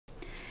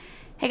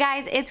Hey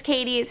guys, it's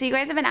Katie. So you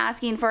guys have been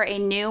asking for a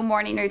new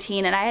morning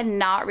routine and I had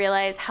not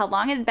realized how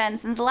long it had been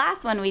since the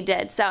last one we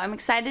did. So I'm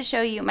excited to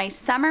show you my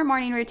summer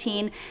morning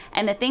routine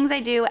and the things I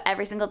do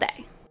every single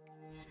day.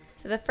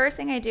 So the first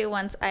thing I do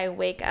once I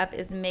wake up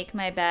is make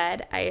my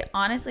bed. I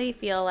honestly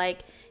feel like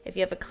if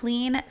you have a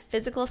clean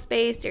physical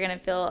space, you're gonna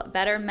feel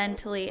better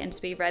mentally and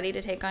just be ready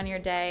to take on your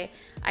day.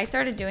 I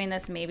started doing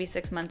this maybe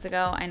 6 months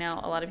ago. I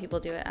know a lot of people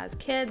do it as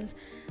kids,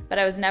 but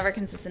I was never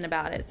consistent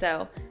about it.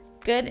 So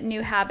good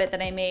new habit that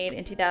I made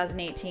in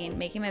 2018,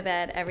 making my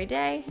bed every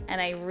day,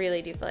 and I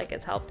really do feel like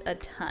it's helped a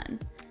ton.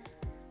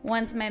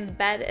 Once my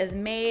bed is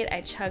made, I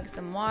chug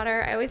some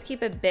water. I always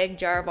keep a big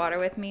jar of water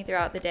with me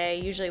throughout the day,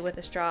 usually with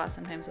a straw,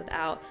 sometimes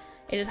without.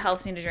 It just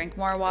helps me to drink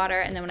more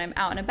water, and then when I'm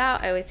out and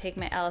about, I always take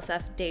my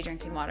LSF day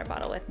drinking water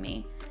bottle with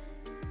me.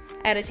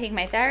 I had to take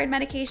my thyroid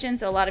medication,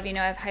 so a lot of you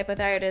know I have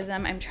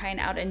hypothyroidism. I'm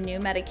trying out a new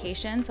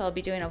medication, so I'll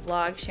be doing a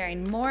vlog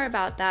sharing more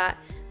about that.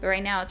 But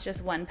right now it's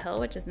just one pill,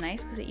 which is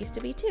nice because it used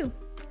to be 2.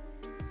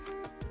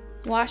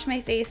 Wash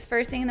my face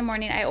first thing in the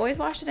morning. I always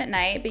wash it at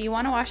night, but you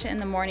want to wash it in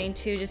the morning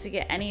too, just to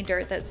get any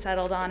dirt that's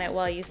settled on it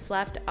while you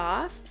slept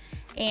off.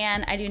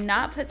 And I do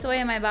not put soy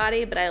in my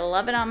body, but I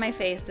love it on my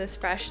face. This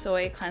fresh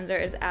soy cleanser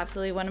is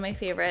absolutely one of my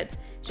favorites.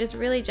 Just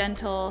really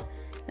gentle.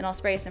 Then I'll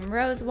spray some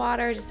rose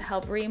water just to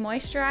help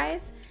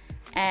re-moisturize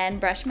and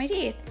brush my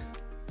teeth.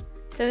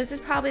 So this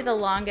is probably the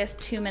longest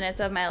 2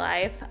 minutes of my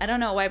life. I don't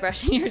know why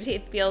brushing your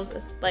teeth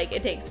feels like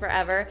it takes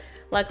forever.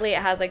 Luckily it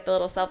has like the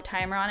little self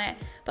timer on it,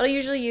 but I'll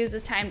usually use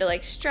this time to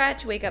like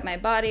stretch, wake up my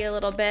body a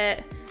little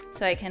bit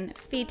so I can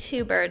feed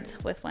 2 birds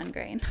with 1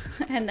 grain.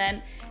 And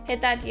then hit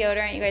that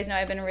deodorant. You guys know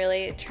I've been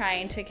really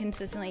trying to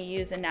consistently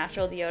use a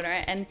natural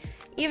deodorant, and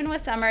even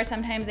with summer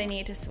sometimes I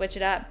need to switch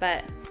it up,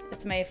 but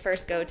it's my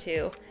first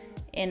go-to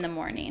in the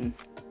morning.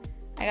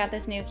 I got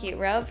this new cute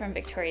robe from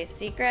Victoria's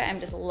Secret.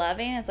 I'm just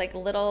loving it. It's like a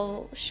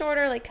little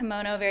shorter, like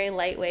kimono, very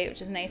lightweight,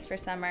 which is nice for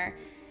summer.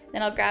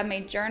 Then I'll grab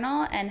my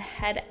journal and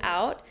head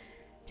out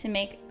to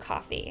make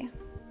coffee.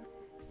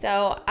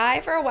 So I,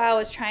 for a while,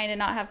 was trying to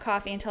not have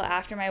coffee until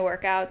after my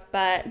workouts,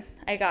 but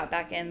I got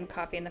back in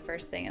coffee in the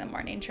first thing in the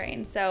morning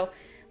train. So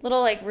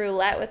little like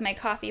roulette with my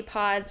coffee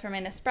pods from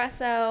an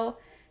espresso.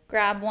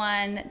 Grab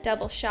one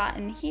double shot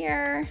in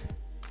here.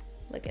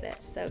 Look at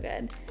it, so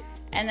good.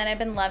 And then I've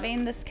been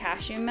loving this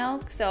cashew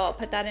milk, so I'll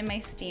put that in my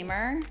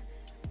steamer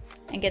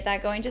and get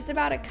that going. Just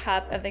about a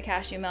cup of the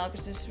cashew milk, which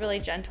is just really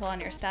gentle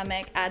on your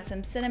stomach. Add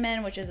some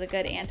cinnamon, which is a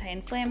good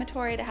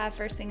anti-inflammatory to have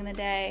first thing in the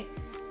day.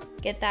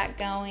 Get that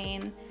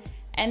going.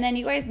 And then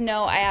you guys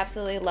know I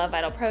absolutely love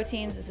Vital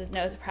Proteins. This is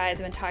no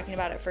surprise, I've been talking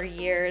about it for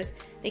years.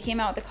 They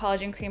came out with the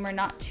collagen creamer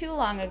not too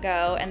long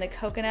ago, and the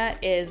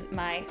coconut is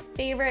my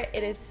favorite.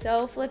 It is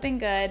so flipping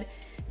good.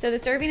 So the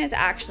serving is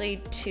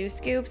actually 2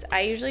 scoops.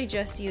 I usually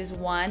just use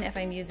 1 if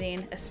I'm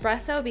using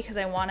espresso because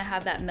I want to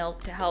have that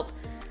milk to help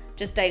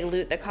just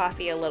dilute the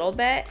coffee a little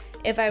bit.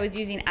 If I was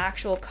using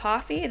actual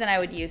coffee, then I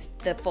would use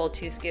the full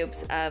 2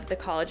 scoops of the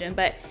collagen.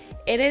 But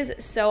it is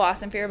so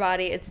awesome for your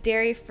body. It's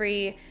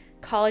dairy-free.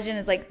 Collagen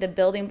is like the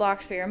building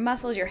blocks for your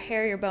muscles, your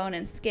hair, your bone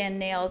and skin,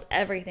 nails,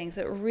 everything.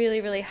 So it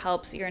really, really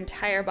helps your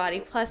entire body.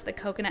 Plus the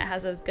coconut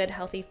has those good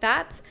healthy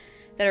fats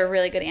that are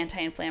really good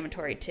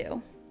anti-inflammatory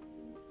too.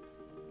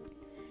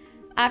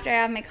 After I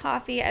have my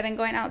coffee, I've been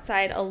going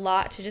outside a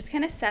lot to just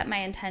kind of set my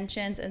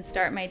intentions and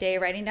start my day,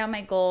 writing down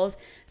my goals.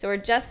 So we're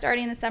just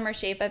starting the Summer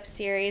Shape Up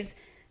series,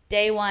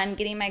 day 1,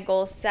 getting my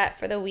goals set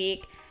for the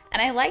week.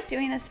 And I like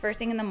doing this first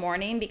thing in the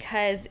morning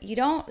because you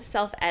don't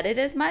self-edit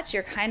as much.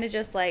 You're kind of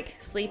just like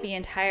sleepy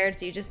and tired,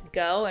 so you just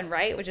go and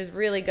write, which is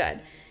really good.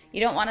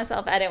 You don't want to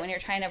self-edit when you're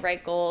trying to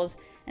write goals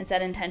and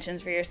set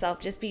intentions for yourself.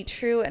 Just be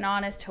true and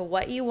honest to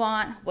what you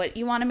want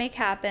to make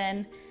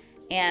happen,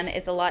 and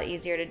it's a lot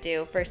easier to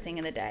do first thing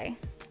in the day.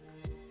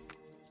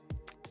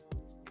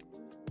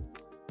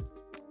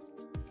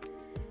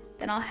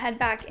 Then I'll head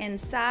back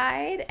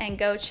inside and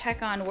go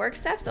check on work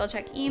stuff. So I'll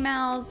check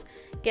emails,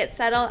 get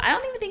settled. I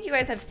don't even think you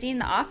guys have seen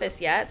the office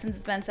yet since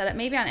it's been set up,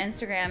 maybe on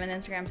Instagram and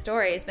Instagram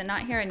stories, but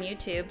not here on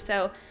YouTube.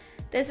 So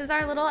this is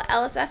our little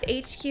LSF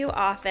HQ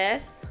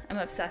office. I'm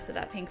obsessed with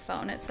that pink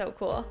phone, it's so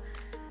cool.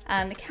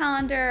 The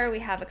calendar, we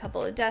have a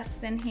couple of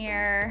desks in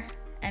here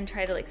and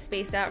try to like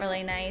space out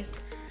really nice.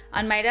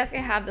 On my desk, I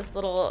have this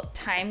little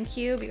time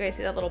cube. You guys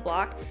see that little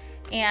block?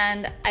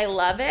 And I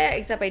love it,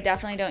 except I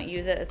definitely don't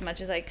use it as much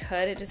as I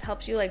could. It just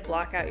helps you like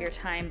block out your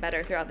time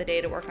better throughout the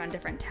day to work on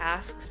different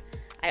tasks.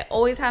 I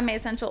always have my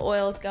essential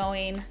oils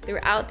going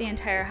throughout the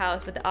entire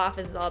house, but the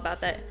office is all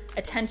about that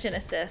attention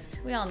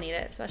assist. We all need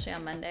it, especially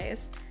on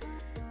Mondays.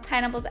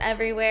 Pineapples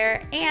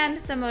everywhere and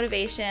some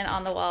motivation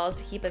on the walls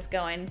to keep us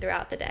going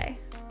throughout the day.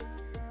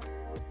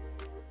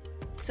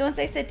 So once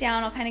I sit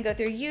down, I'll kind of go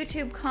through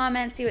YouTube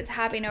comments, see what's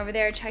happening over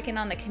there, check in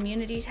on the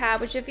community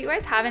tab, which if you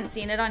guys haven't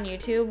seen it on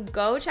YouTube,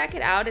 go check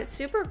it out. It's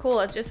super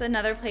cool. It's just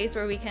another place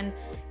where we can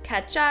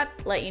catch up,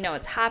 let you know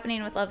what's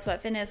happening with Love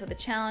Sweat Fitness, with the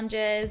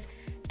challenges,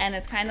 and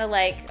it's kind of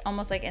like,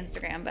 almost like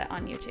Instagram, but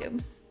on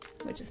YouTube,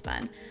 which is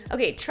fun.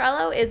 Okay,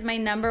 Trello is my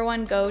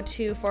 #1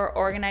 go-to for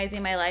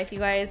organizing my life, you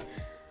guys.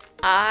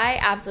 I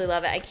absolutely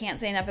love it. I can't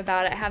say enough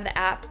about it. I have the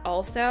app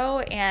also,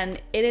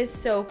 and it is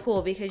so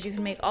cool because you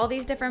can make all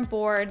these different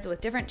boards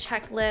with different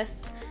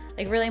checklists,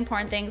 like really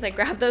important things, like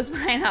grab those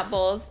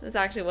pineapples. This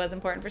actually was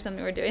important for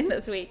something we're doing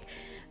this week.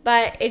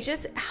 But it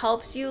just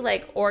helps you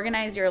like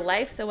organize your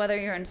life. So whether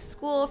you're in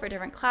school for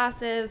different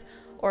classes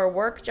or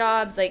work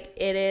jobs, like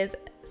it is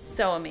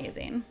so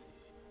amazing.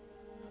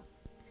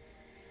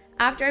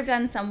 After I've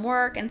done some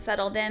work and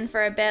settled in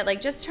for a bit, like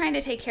just trying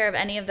to take care of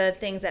any of the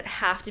things that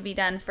have to be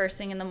done first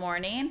thing in the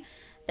morning,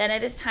 then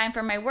it is time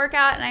for my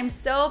workout, and I'm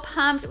so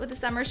pumped with the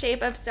summer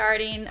shape up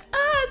starting.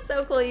 It's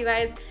so cool, you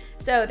guys.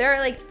 So there are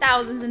like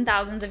thousands and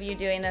thousands of you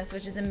doing this,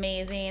 which is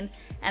amazing.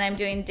 And I'm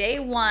doing day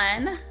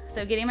 1,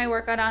 so getting my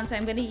workout on. So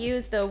I'm gonna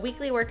use the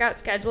weekly workout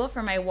schedule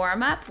for my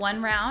warm up,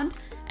 1 round,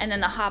 and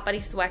then the hot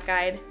body sweat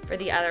guide for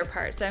the other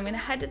part. So I'm gonna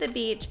head to the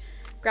beach,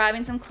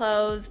 grabbing some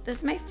clothes. This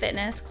is my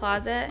fitness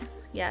closet.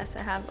 Yes, I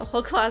have a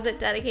whole closet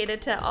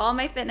dedicated to all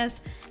my fitness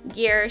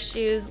gear,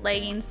 shoes,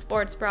 leggings,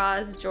 sports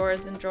bras,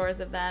 drawers and drawers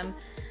of them.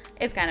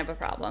 It's kind of a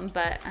problem,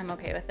 but I'm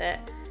okay with it.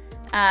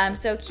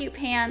 So cute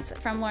pants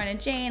from Lauren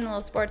and Jane, a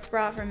little sports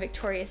bra from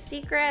Victoria's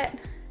Secret,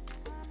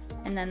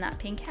 and then that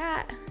pink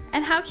hat.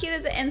 And how cute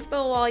is the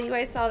inspo wall? You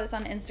guys saw this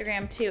on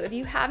Instagram too. If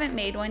you haven't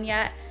made one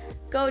yet,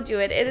 go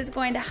do it. It is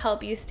going to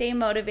help you stay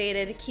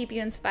motivated, keep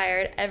you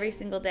inspired every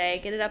single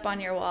day. Get it up on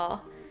your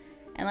wall,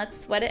 and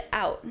let's sweat it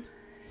out.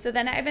 So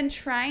then I've been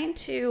trying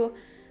to,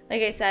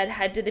 like I said,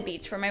 head to the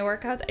beach for my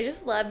workouts. I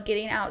just love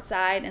getting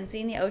outside and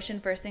seeing the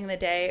ocean first thing of the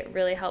day. It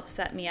really helps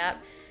set me up.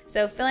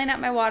 So filling up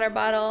my water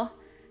bottle,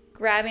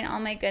 grabbing all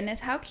my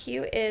goodness. How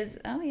cute is,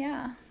 oh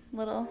yeah,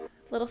 little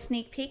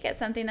sneak peek at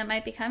something that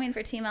might be coming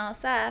for Team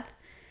LSF.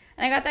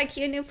 And I got that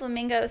cute new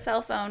flamingo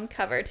cell phone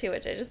cover too,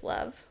 which I just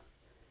love.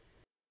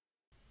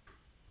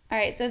 All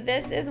right, so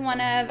this is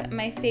one of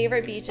my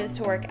favorite beaches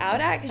to work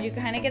out at because you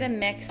kind of get a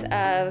mix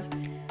of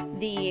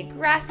the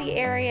grassy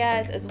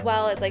areas as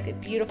well as like the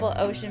beautiful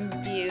ocean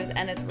views,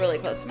 and it's really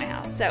close to my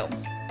house. So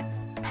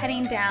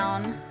heading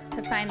down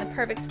to find the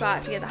perfect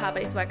spot to get the hot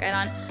body sweat guide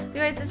on.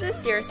 You guys, this is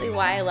seriously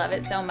why I love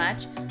it so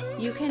much.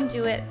 You can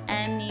do it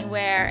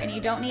anywhere and you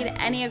don't need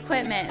any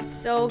equipment. It's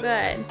so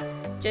good.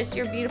 Just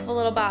your beautiful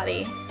little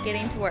body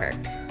getting to work.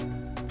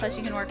 Plus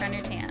you can work on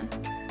your tan.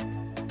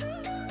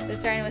 So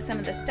starting with some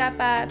of the step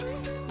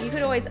ups. You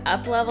could always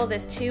up level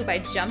this too by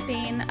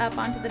jumping up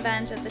onto the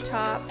bench at the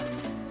top.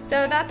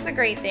 So that's the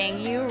great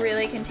thing. You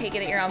really can take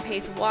it at your own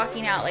pace,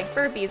 walking out like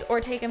burpees, or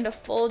take them to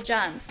full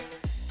jumps,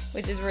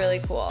 which is really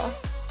cool.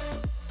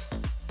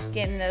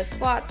 Getting those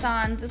squats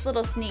on. This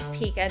little sneak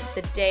peek at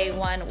the day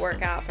 1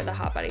 workout for the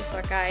hot body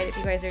sweat guide. If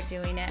you guys are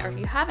doing it, or if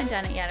you haven't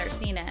done it yet or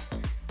seen it,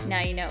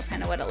 now you know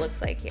kind of what it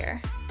looks like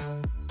here.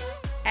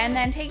 And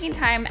then taking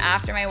time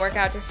after my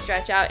workout to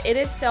stretch out. It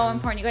is so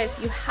important, you guys.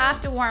 You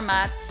have to warm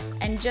up,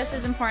 and just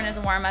as important as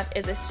a warm up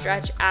is a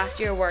stretch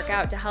after your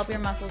workout to help your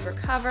muscles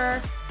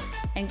recover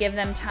and give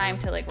them time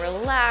to like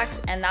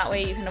relax, and that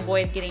way you can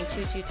avoid getting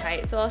too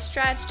tight. So I'll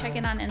stretch, check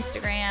in on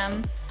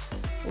Instagram.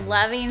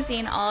 Loving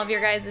seeing all of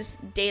your guys'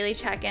 daily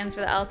check-ins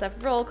for the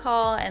LSF roll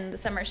call and the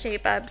summer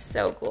shape up.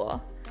 So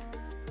cool.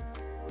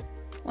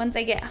 Once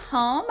I get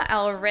home,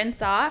 I'll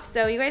rinse off.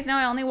 So you guys know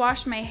I only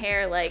wash my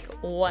hair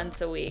like once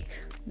a week,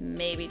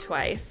 maybe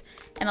twice.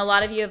 And a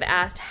lot of you have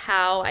asked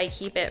how I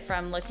keep it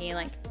from looking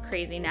like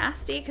crazy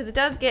nasty, because it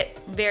does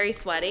get very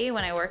sweaty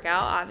when I work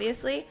out,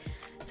 obviously.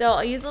 So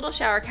I'll use a little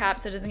shower cap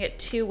so it doesn't get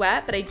too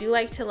wet, but I do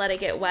like to let it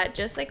get wet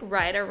just like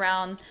right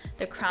around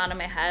the crown of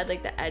my head,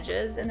 like the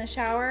edges in the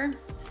shower.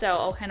 So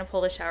I'll kind of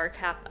pull the shower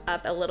cap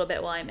up a little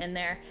bit while I'm in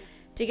there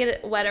to get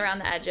it wet around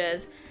the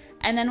edges.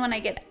 And then when I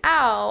get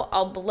out,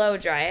 I'll blow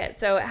dry it.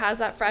 So it has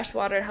that fresh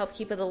water to help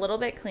keep it a little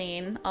bit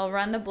clean. I'll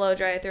run the blow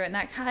dryer through it, and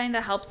that kind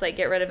of helps like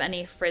get rid of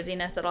any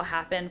frizziness that'll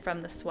happen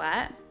from the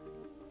sweat.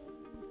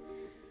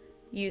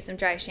 Use some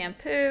dry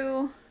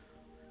shampoo.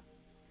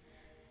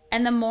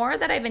 And the more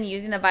that I've been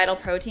using the vital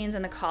proteins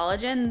and the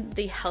collagen,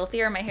 the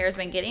healthier my hair has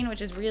been getting, which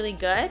is really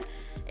good,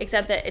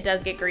 except that it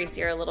does get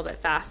greasier a little bit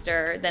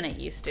faster than it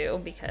used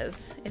to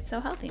because it's so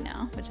healthy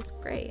now, which is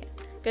great.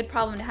 Good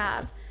problem to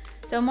have.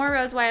 So more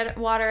rose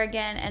water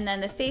again, and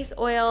then the face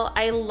oil.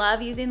 I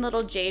love using the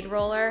little jade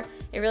roller.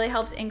 It really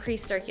helps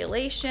increase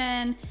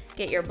circulation,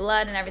 get your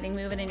blood and everything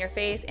moving in your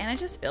face, and it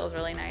just feels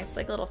really nice,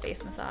 like a little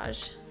face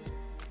massage.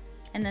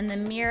 And then the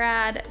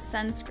Murad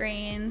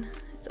sunscreen.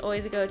 It's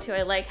always a go-to.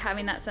 I like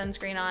having that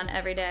sunscreen on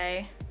every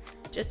day,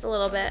 just a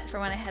little bit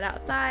for when I head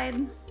outside.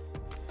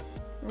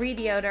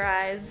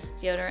 Re-deodorize,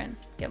 deodorant,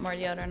 get more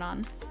deodorant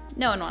on.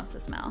 No one wants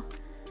to smell.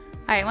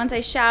 All right, once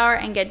I shower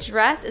and get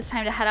dressed, it's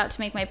time to head out to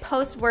make my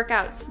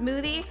post-workout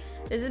smoothie.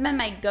 This has been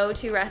my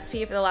go-to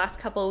recipe for the last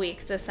couple of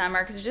weeks this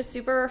summer because it's just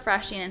super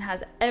refreshing and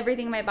has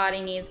everything my body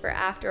needs for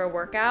after a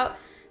workout.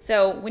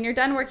 So when you're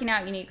done working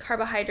out, you need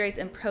carbohydrates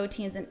and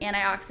proteins and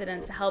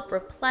antioxidants to help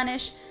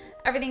replenish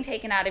everything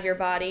taken out of your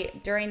body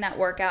during that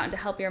workout and to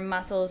help your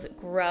muscles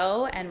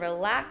grow and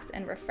relax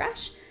and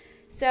refresh.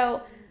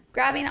 So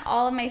grabbing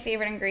all of my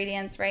favorite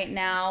ingredients right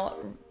now,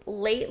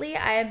 Lately,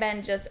 I have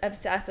been just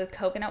obsessed with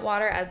coconut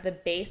water as the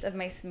base of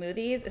my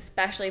smoothies,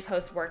 especially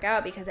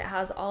post-workout, because it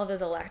has all of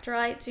those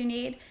electrolytes you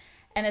need.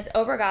 And this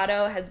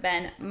Obrigado has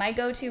been my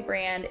go-to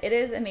brand. It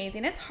is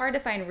amazing. It's hard to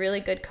find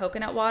really good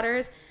coconut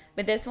waters,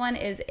 but this one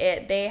is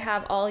it. They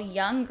have all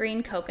young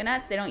green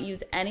coconuts. They don't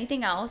use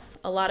anything else.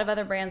 A lot of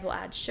other brands will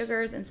add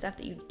sugars and stuff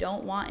that you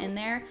don't want in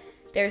there.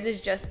 Theirs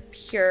is just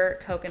pure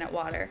coconut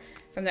water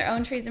from their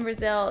own trees in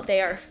Brazil.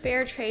 They are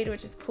fair trade,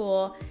 which is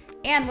cool.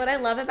 And what I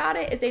love about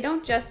it is they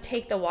don't just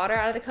take the water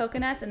out of the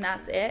coconuts and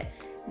that's it.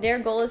 Their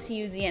goal is to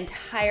use the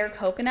entire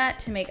coconut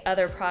to make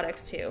other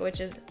products too,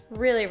 which is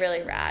really,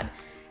 really rad.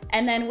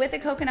 And then with the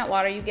coconut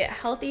water, you get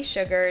healthy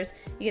sugars,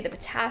 you get the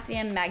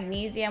potassium,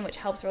 magnesium, which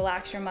helps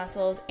relax your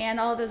muscles, and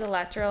all of those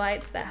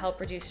electrolytes that help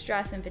reduce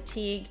stress and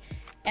fatigue,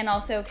 and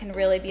also can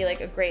really be like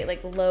a great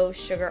like low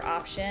sugar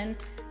option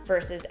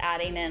versus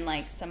adding in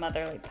like some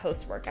other like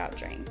post-workout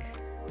drink.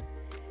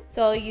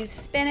 So I'll use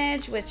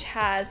spinach, which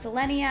has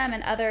selenium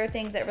and other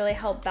things that really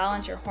help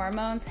balance your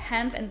hormones.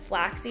 Hemp and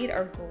flaxseed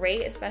are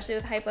great, especially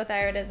with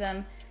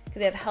hypothyroidism, because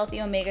they have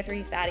healthy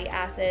omega-3 fatty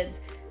acids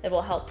that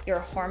will help your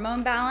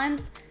hormone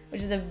balance,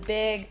 which is a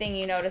big thing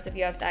you notice if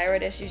you have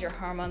thyroid issues, your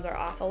hormones are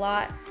off a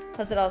lot.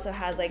 Plus it also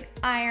has like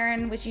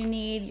iron, which you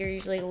need. You're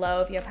usually low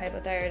if you have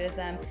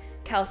hypothyroidism,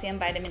 calcium,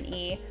 vitamin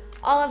E,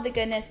 all of the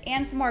goodness,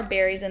 and some more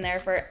berries in there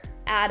for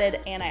added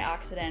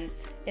antioxidants.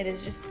 It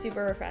is just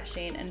super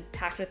refreshing and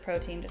packed with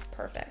protein, just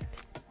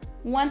perfect.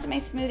 Once my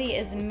smoothie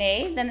is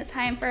made, then it's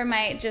time for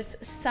my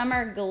just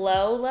summer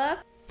glow look.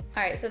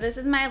 All right, so this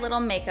is my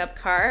little makeup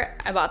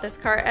cart. I bought this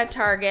cart at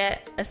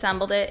Target,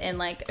 assembled it in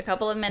like a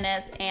couple of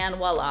minutes, and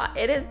voila.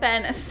 It has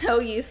been so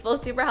useful,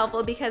 super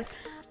helpful, because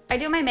I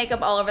do my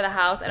makeup all over the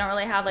house. I don't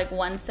really have like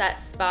one set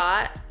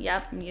spot.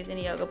 Yep, I'm using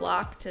a yoga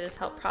block to just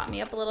help prop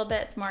me up a little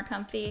bit. It's more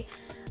comfy.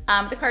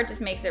 The cart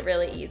just makes it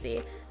really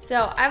easy.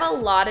 So I have a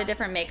lot of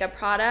different makeup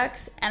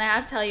products, and I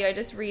have to tell you, I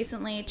just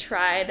recently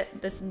tried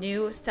this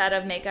new set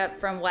of makeup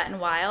from Wet n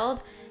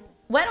Wild.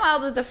 Wet n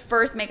Wild was the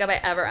first makeup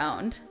I ever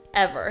owned,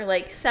 ever,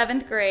 like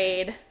 7th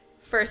grade,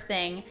 first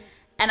thing.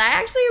 And I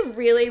actually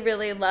really,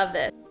 really love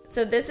this.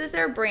 So this is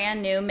their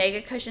brand new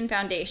Mega Cushion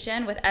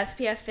Foundation with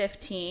SPF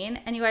 15.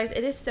 And you guys,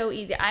 it is so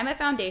easy. I'm a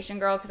foundation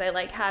girl because I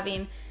like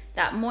having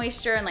that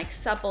moisture and like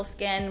supple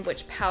skin,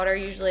 which powder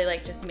usually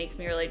like just makes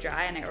me really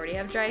dry, and I already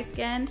have dry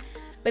skin.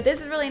 But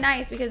this is really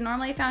nice because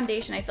normally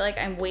foundation, I feel like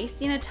I'm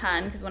wasting a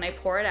ton because when I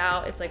pour it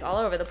out, it's like all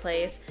over the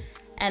place.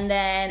 And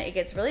then it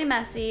gets really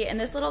messy. And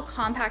this little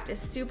compact is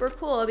super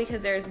cool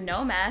because there's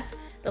no mess.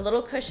 The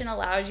little cushion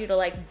allows you to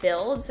like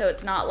build, so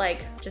it's not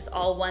like just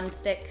all one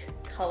thick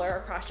color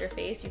across your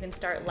face. You can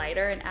start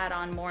lighter and add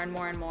on more and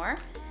more and more.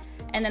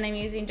 And then I'm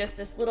using just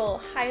this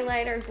little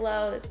highlighter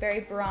glow that's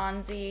very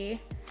bronzy,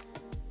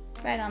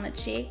 right on the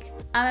cheek.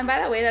 And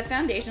by the way, that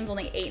foundation's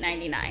only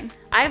 $8.99.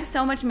 I have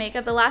so much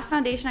makeup. The last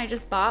foundation I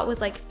just bought was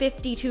like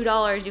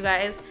 $52, you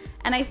guys.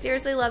 And I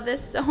seriously love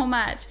this so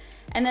much.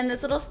 And then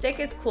this little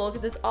stick is cool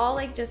because it's all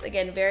like just,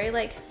 again, very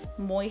like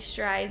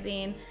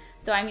moisturizing.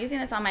 So I'm using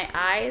this on my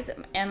eyes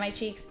and my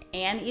cheeks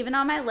and even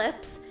on my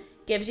lips.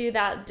 Gives you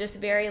that just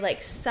very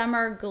like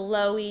summer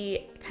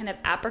glowy kind of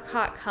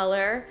apricot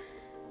color.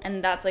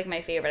 And that's like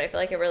my favorite. I feel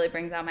like it really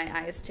brings out my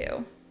eyes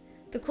too.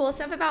 The cool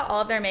stuff about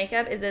all of their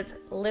makeup is it's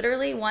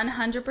literally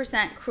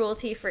 100%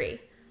 cruelty free.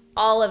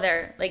 All of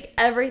their, like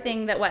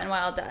everything that Wet n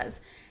Wild does.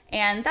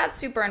 And that's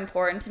super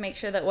important to make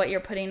sure that what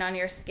you're putting on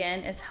your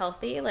skin is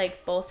healthy,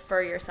 like both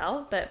for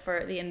yourself, but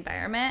for the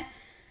environment.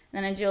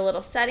 Then I do a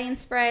little setting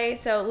spray.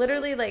 So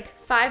literally like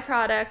 5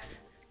 products,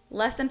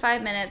 less than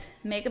 5 minutes,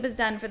 makeup is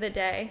done for the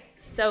day.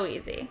 So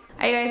easy.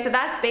 All right, guys, so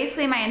that's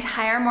basically my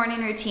entire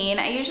morning routine.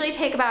 I usually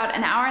take about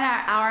an hour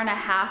and a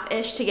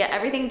half-ish to get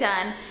everything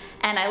done.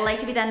 And I like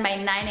to be done by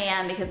 9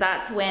 a.m. because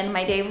that's when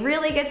my day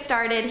really gets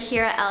started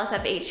here at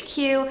LSF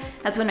HQ.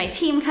 That's when my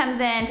team comes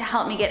in to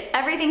help me get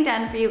everything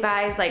done for you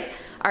guys, like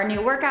our new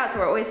workouts.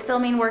 We're always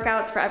filming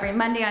workouts for every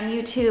Monday on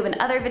YouTube and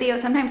other videos,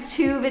 sometimes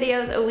 2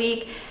 videos a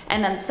week,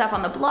 and then stuff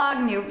on the blog,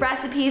 new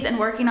recipes, and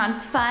working on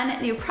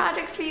fun new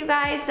projects for you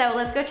guys. So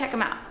let's go check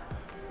them out.